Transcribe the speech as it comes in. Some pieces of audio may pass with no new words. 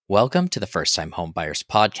Welcome to the First Time Homebuyers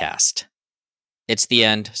Podcast. It's the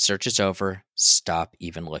end. Search is over. Stop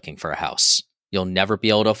even looking for a house. You'll never be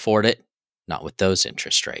able to afford it, not with those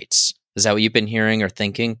interest rates. Is that what you've been hearing or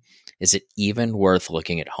thinking? Is it even worth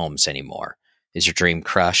looking at homes anymore? Is your dream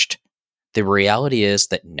crushed? The reality is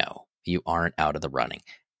that no, you aren't out of the running.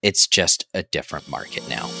 It's just a different market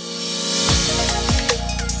now.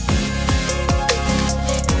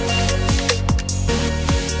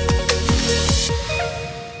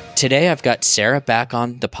 Today, I've got Sarah back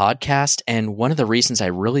on the podcast, and one of the reasons I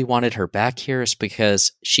really wanted her back here is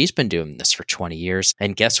because she's been doing this for 20 years,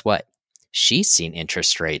 and guess what? She's seen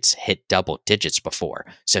interest rates hit double digits before,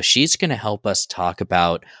 so she's going to help us talk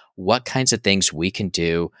about what kinds of things we can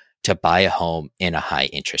do to buy a home in a high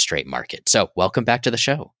interest rate market. So welcome back to the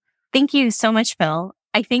show. Thank you so much, Phil.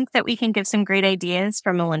 I think that we can give some great ideas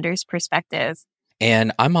from a lender's perspective.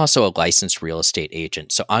 And I'm also a licensed real estate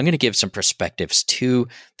agent. So I'm going to give some perspectives too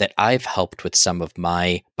that I've helped with some of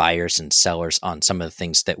my buyers and sellers on some of the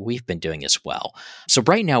things that we've been doing as well. So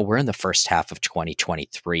right now we're in the first half of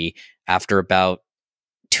 2023 after about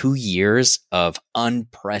 2 years of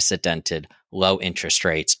unprecedented low interest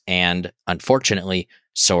rates and unfortunately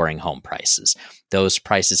soaring home prices. Those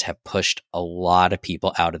prices have pushed a lot of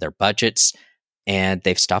people out of their budgets and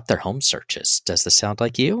they've stopped their home searches. Does this sound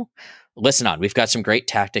like you? Listen on, we've got some great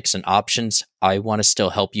tactics and options. I want to still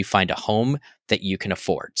help you find a home that you can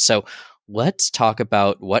afford. So let's talk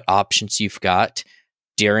about what options you've got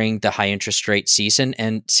during the high interest rate season.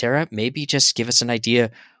 And Sarah, maybe just give us an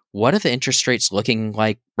idea. What are the interest rates looking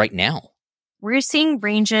like right now? We're seeing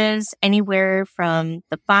ranges anywhere from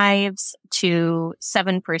the 5s to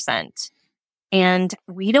 7%. And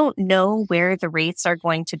we don't know where the rates are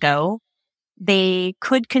going to go. They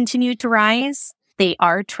could continue to rise. They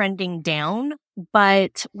are trending down,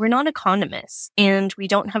 but we're not economists and we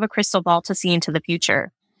don't have a crystal ball to see into the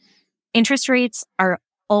future. Interest rates are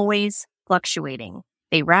always fluctuating.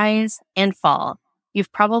 They rise and fall.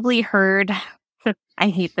 You've probably heard, I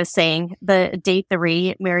hate this saying, the date the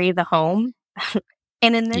rate, marry the home.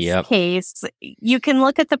 And in this case, you can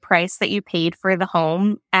look at the price that you paid for the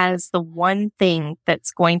home as the one thing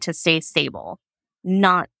that's going to stay stable,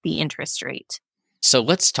 not the interest rate. So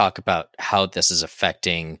let's talk about how this is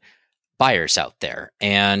affecting buyers out there.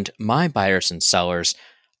 And my buyers and sellers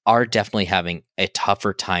are definitely having a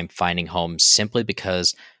tougher time finding homes simply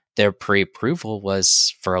because their pre-approval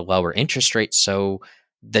was for a lower interest rate. So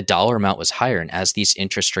the dollar amount was higher. And as these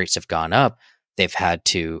interest rates have gone up, they've had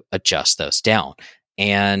to adjust those down.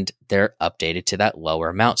 And they're updated to that lower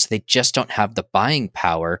amount. So they just don't have the buying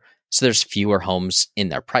power. So there's fewer homes in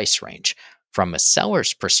their price range. From a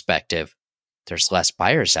seller's perspective, there's less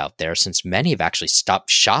buyers out there since many have actually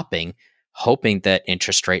stopped shopping, hoping that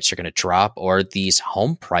interest rates are going to drop or these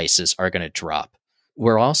home prices are going to drop.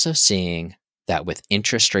 We're also seeing that with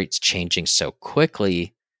interest rates changing so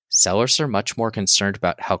quickly, sellers are much more concerned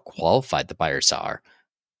about how qualified the buyers are.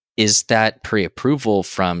 Is that pre-approval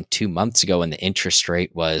from 2 months ago when the interest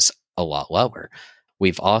rate was a lot lower?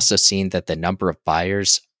 We've also seen that the number of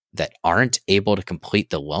buyers that aren't able to complete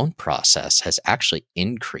the loan process has actually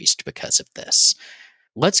increased because of this.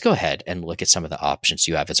 Let's go ahead and look at some of the options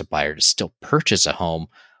you have as a buyer to still purchase a home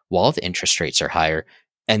while the interest rates are higher.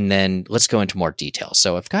 And then let's go into more detail.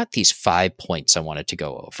 So I've got these 5 points I wanted to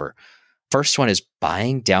go over. First one is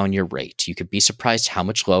buying down your rate. You could be surprised how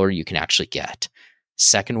much lower you can actually get.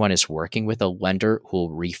 Second one is working with a lender who will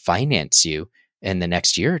refinance you in the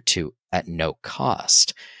next year or two at no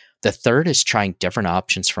cost. The third is trying different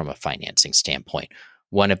options from a financing standpoint.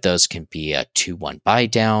 One of those can be a 2-1 buy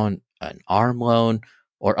down, an ARM loan,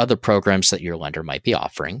 or other programs that your lender might be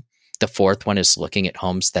offering. The fourth one is looking at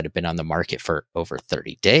homes that have been on the market for over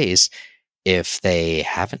 30 days. If they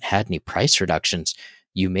haven't had any price reductions,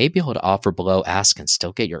 you may be able to offer below ask and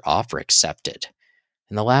still get your offer accepted.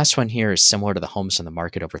 And the last one here is similar to the homes on the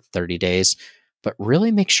market over 30 days, but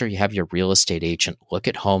really make sure you have your real estate agent look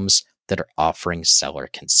at homes that are offering seller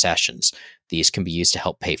concessions. These can be used to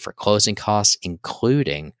help pay for closing costs,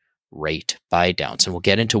 including rate buy downs. And we'll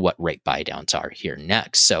get into what rate buy downs are here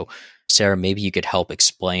next. So, Sarah, maybe you could help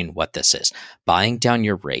explain what this is. Buying down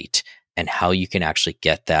your rate and how you can actually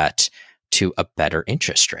get that to a better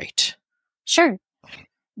interest rate. Sure.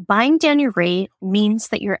 Buying down your rate means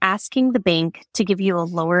that you're asking the bank to give you a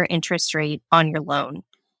lower interest rate on your loan.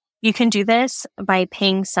 You can do this by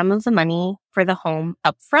paying some of the money for the home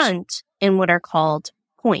upfront in what are called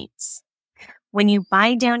points. When you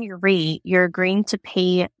buy down your rate, you're agreeing to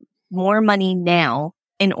pay more money now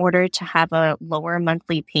in order to have a lower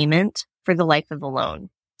monthly payment for the life of the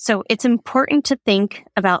loan. So it's important to think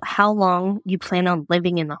about how long you plan on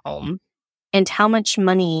living in the home. and how much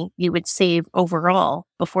money you would save overall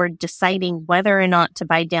before deciding whether or not to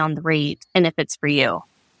buy down the rate and if it's for you.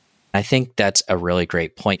 I think that's a really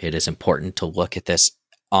great point. It is important to look at this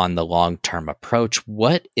on the long-term approach.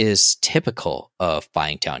 What is typical of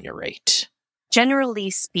buying down your rate?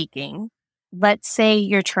 Generally speaking, let's say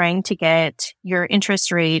you're trying to get your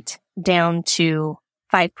interest rate down to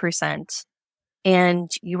 5%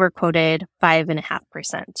 and you were quoted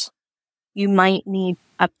 5.5%. You might need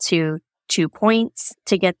up to 2 points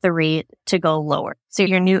to get the rate to go lower. So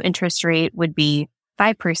your new interest rate would be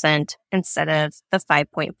 5% instead of the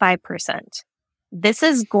 5.5%. This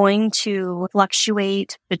is going to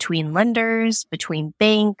fluctuate between lenders, between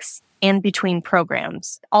banks, and between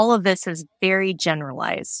programs. All of this is very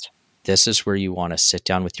generalized. This is where you want to sit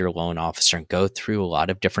down with your loan officer and go through a lot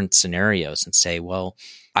of different scenarios and say, well,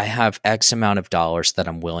 I have X amount of dollars that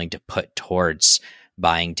I'm willing to put towards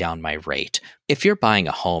buying down my rate. If you're buying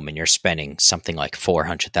a home and you're spending something like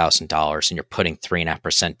 $400,000 and you're putting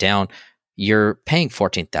 3.5% down, you're paying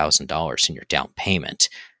 $14,000 in your down payment.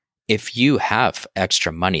 If you have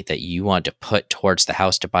extra money that you want to put towards the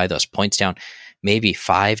house to buy those points down, maybe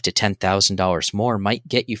 $5,000 to $10,000 more might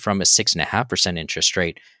get you from a 6.5% interest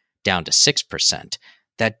rate down to 6%.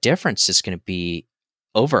 That difference is going to be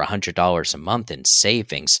over $100 a month in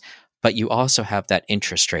savings, but you also have that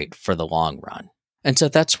interest rate for the long run. And so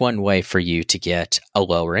that's one way for you to get a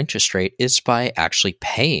lower interest rate is by actually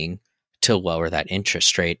paying to lower that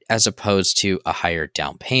interest rate as opposed to a higher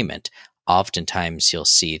down payment. Oftentimes you'll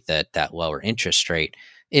see that that lower interest rate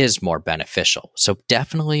is more beneficial. So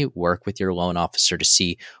definitely work with your loan officer to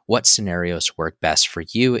see what scenarios work best for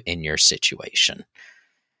you in your situation.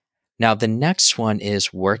 Now, the next one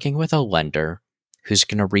is working with a lender who's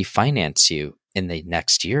going to refinance you in the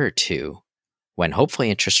next year or two when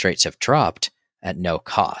hopefully interest rates have dropped at no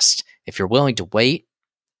cost. If you're willing to wait,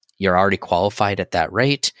 you're already qualified at that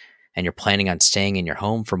rate, and you're planning on staying in your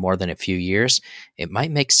home for more than a few years, it might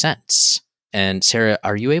make sense. And Sarah,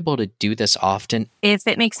 are you able to do this often? If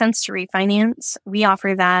it makes sense to refinance, we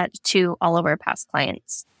offer that to all of our past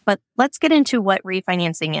clients. But let's get into what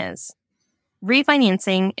refinancing is.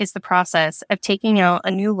 Refinancing is the process of taking out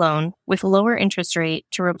a new loan with a lower interest rate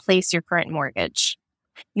to replace your current mortgage.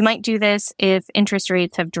 You might do this if interest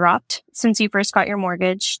rates have dropped since you first got your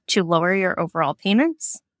mortgage to lower your overall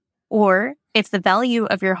payments, or if the value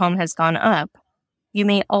of your home has gone up. You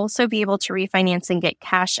may also be able to refinance and get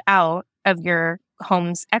cash out of your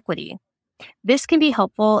home's equity. This can be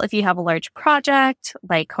helpful if you have a large project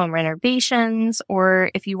like home renovations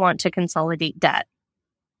or if you want to consolidate debt,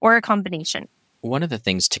 or a combination. One of the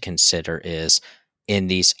things to consider is in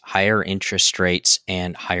these higher interest rates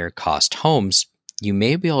and higher cost homes, you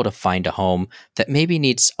may be able to find a home that maybe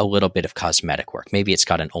needs a little bit of cosmetic work. Maybe it's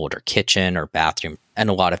got an older kitchen or bathroom, and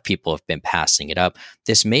a lot of people have been passing it up.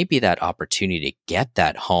 This may be that opportunity to get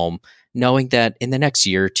that home, knowing that in the next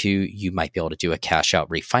year or two, you might be able to do a cash out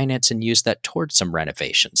refinance and use that towards some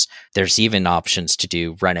renovations. There's even options to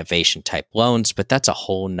do renovation type loans, but that's a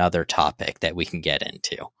whole nother topic that we can get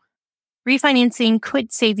into. Refinancing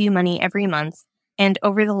could save you money every month and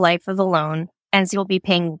over the life of the loan, as you'll be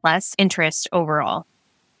paying less interest overall.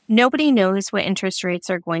 Nobody knows what interest rates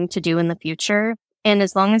are going to do in the future, and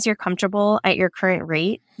as long as you're comfortable at your current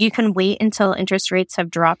rate, you can wait until interest rates have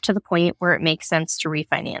dropped to the point where it makes sense to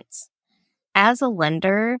refinance. As a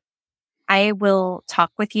lender, I will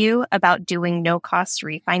talk with you about doing no-cost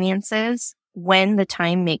refinances when the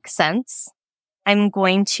time makes sense. I'm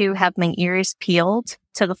going to have my ears peeled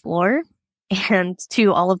to the floor and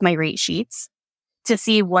to all of my rate sheets to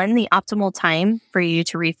see when the optimal time for you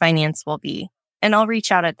to refinance will be. And I'll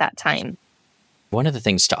reach out at that time. One of the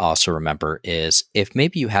things to also remember is if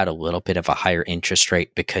maybe you had a little bit of a higher interest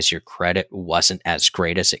rate because your credit wasn't as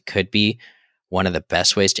great as it could be, one of the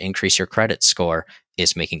best ways to increase your credit score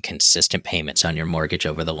is making consistent payments on your mortgage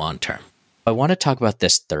over the long term. I want to talk about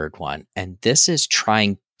this third one, and this is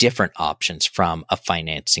trying different options from a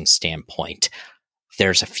financing standpoint.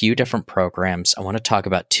 There's a few different programs. I want to talk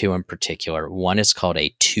about two in particular. One is called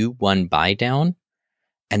a 2-1 buy down,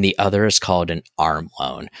 and the other is called an ARM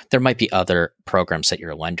loan. There might be other programs that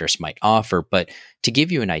your lenders might offer, but to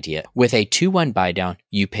give you an idea, with a 2-1 buy down,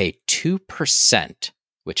 you pay 2%,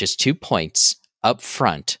 which is 2 points up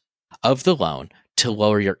front of the loan to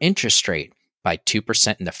lower your interest rate by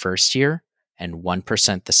 2% in the first year and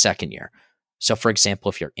 1% the second year. So for example,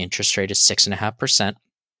 if your interest rate is 6.5%,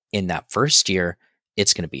 in that first year,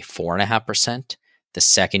 it's going to be 4.5%, the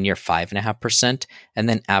second year, 5.5%. And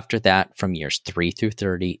then after that, from years 3 through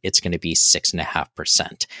 30, it's going to be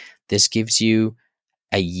 6.5%. This gives you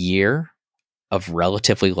a year of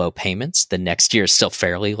relatively low payments. The next year is still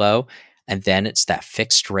fairly low. and then it's that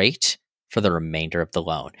fixed rate for the remainder of the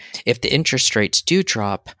loan. If the interest rates do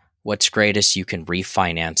drop, what's great is you can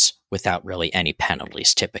refinance without really any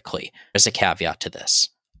penalties typically. There's a caveat to this.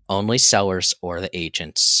 Only sellers or the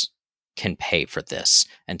agents can pay for this.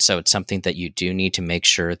 And so it's something that you do need to make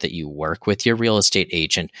sure that you work with your real estate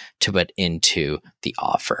agent to put into the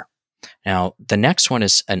offer. Now, the next one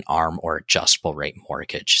is an ARM or adjustable rate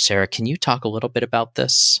mortgage. Sarah, can you talk a little bit about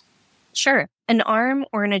this? Sure. An ARM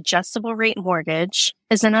or an adjustable rate mortgage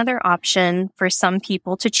is another option for some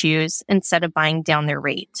people to choose instead of buying down their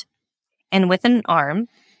rate. And with an ARM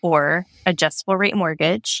or adjustable rate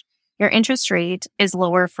mortgage, your interest rate is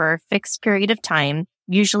lower for a fixed period of time,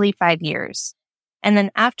 usually 5 years. And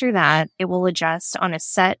then after that, it will adjust on a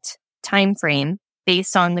set time frame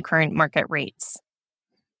based on the current market rates.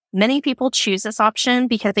 Many people choose this option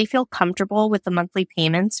because they feel comfortable with the monthly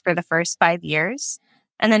payments for the first 5 years.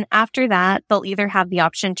 And then after that, they'll either have the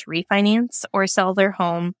option to refinance or sell their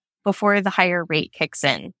home before the higher rate kicks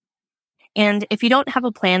in. And if you don't have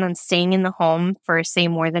a plan on staying in the home for, say,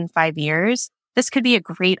 more than 5 years, this could be a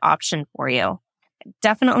great option for you.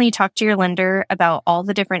 Definitely talk to your lender about all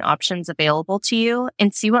the different options available to you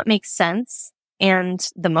and see what makes sense and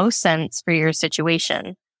the most sense for your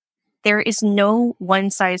situation. There is no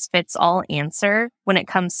one-size-fits-all answer when it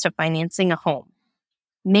comes to financing a home.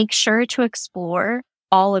 Make sure to explore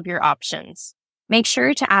all of your options. Make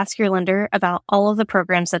sure to ask your lender about all of the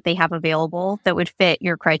programs that they have available that would fit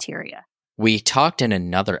your criteria. We talked in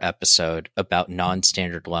another episode about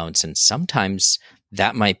non-standard loans, and sometimes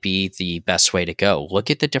that might be the best way to go. Look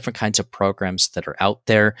at the different kinds of programs that are out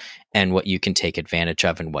there and what you can take advantage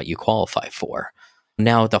of and what you qualify for.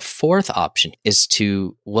 Now, the fourth option is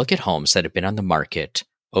to look at homes that have been on the market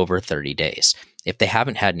over 30 days. If they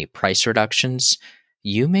haven't had any price reductions,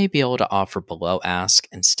 you may be able to offer below ask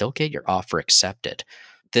and still get your offer accepted.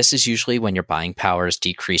 This is usually when your buying power is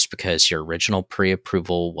decreased because your original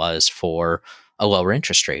pre-approval was for a lower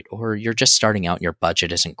interest rate, or you're just starting out and your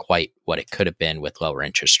budget isn't quite what it could have been with lower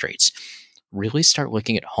interest rates. Really start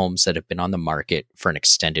looking at homes that have been on the market for an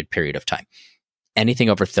extended period of time. Anything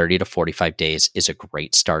over 30 to 45 days is a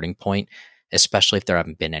great starting point, especially if there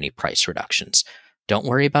haven't been any price reductions. Don't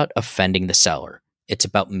worry about offending the seller. It's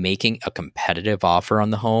about making a competitive offer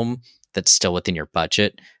on the home that's still within your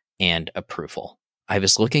budget and approval. I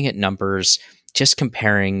was looking at numbers just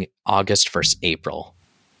comparing August versus April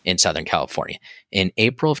in Southern California. In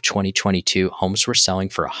April of 2022, homes were selling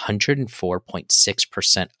for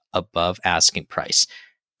 104.6% above asking price.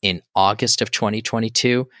 In August of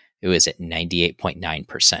 2022, it was at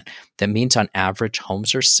 98.9%. That means on average,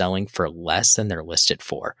 homes are selling for less than they're listed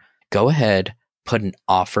for. Go ahead, put an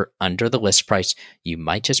offer under the list price. You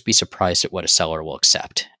might just be surprised at what a seller will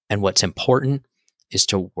accept. And what's important is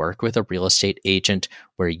to work with a real estate agent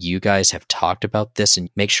where you guys have talked about this, and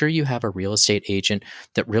make sure you have a real estate agent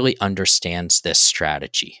that really understands this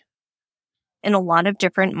strategy. In a lot of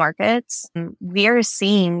different markets, we are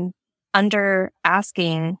seeing under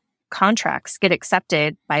asking contracts get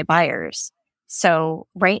accepted by buyers. So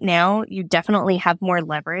right now, you definitely have more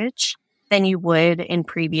leverage than you would in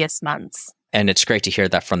previous months. And it's great to hear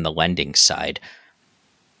that from the lending side.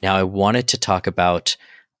 Now, I wanted to talk about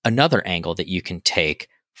another angle that you can take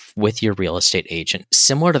with your real estate agent.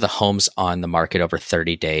 Similar to the homes on the market over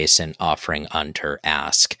 30 days and offering under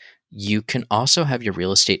ask, you can also have your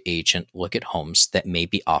real estate agent look at homes that may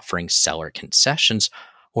be offering seller concessions,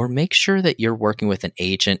 or make sure that you're working with an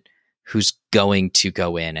agent who's going to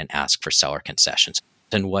go in and ask for seller concessions.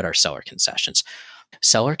 And what are seller concessions?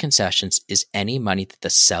 Seller concessions is any money that the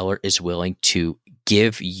seller is willing to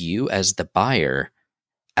give you as the buyer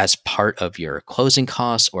as part of your closing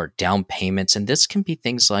costs or down payments. And this can be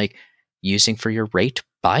things like using for your rate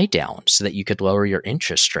buy down so that you could lower your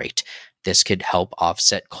interest rate. This could help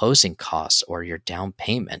offset closing costs or your down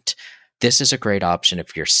payment. This is a great option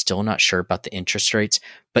if you're still not sure about the interest rates,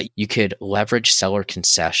 but you could leverage seller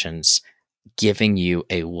concessions, giving you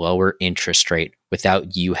a lower interest rate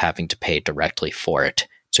without you having to pay directly for it.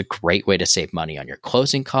 It's a great way to save money on your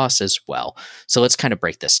closing costs as well. So let's kind of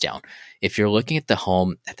break this down. If you're looking at the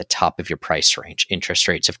home at the top of your price range, interest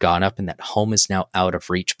rates have gone up and that home is now out of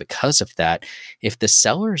reach because of that. If the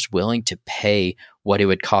seller is willing to pay what it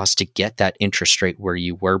would cost to get that interest rate where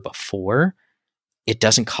you were before, it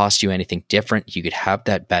doesn't cost you anything different. You could have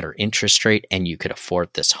that better interest rate and you could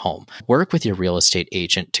afford this home. Work with your real estate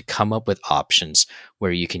agent to come up with options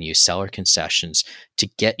where you can use seller concessions to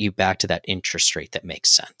get you back to that interest rate that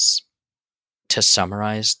makes sense. To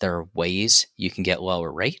summarize, there are ways you can get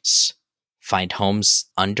lower rates, find homes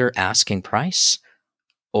under asking price,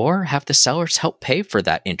 or have the sellers help pay for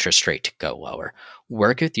that interest rate to go lower.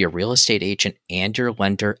 work with your real estate agent and your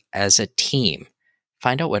lender as a team.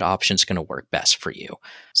 Find out what option is going to work best for you.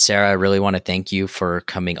 Sarah, I really want to thank you for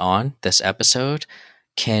coming on this episode.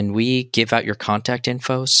 Can we give out your contact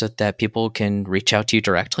info so that people can reach out to you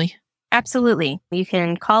directly? Absolutely. You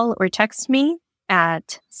can call or text me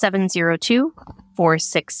at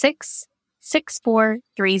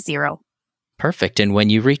 702-466-6430. Perfect. And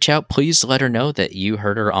when you reach out, please let her know that you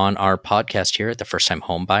heard her on our podcast here at the First Time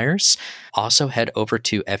Home Buyers. Also, head over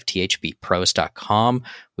to fthbpros.com.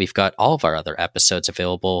 We've got all of our other episodes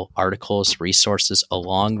available, articles, resources,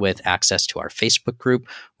 along with access to our Facebook group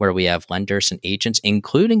where we have lenders and agents,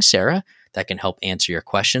 including Sarah, that can help answer your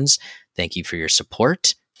questions. Thank you for your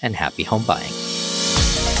support and happy home buying.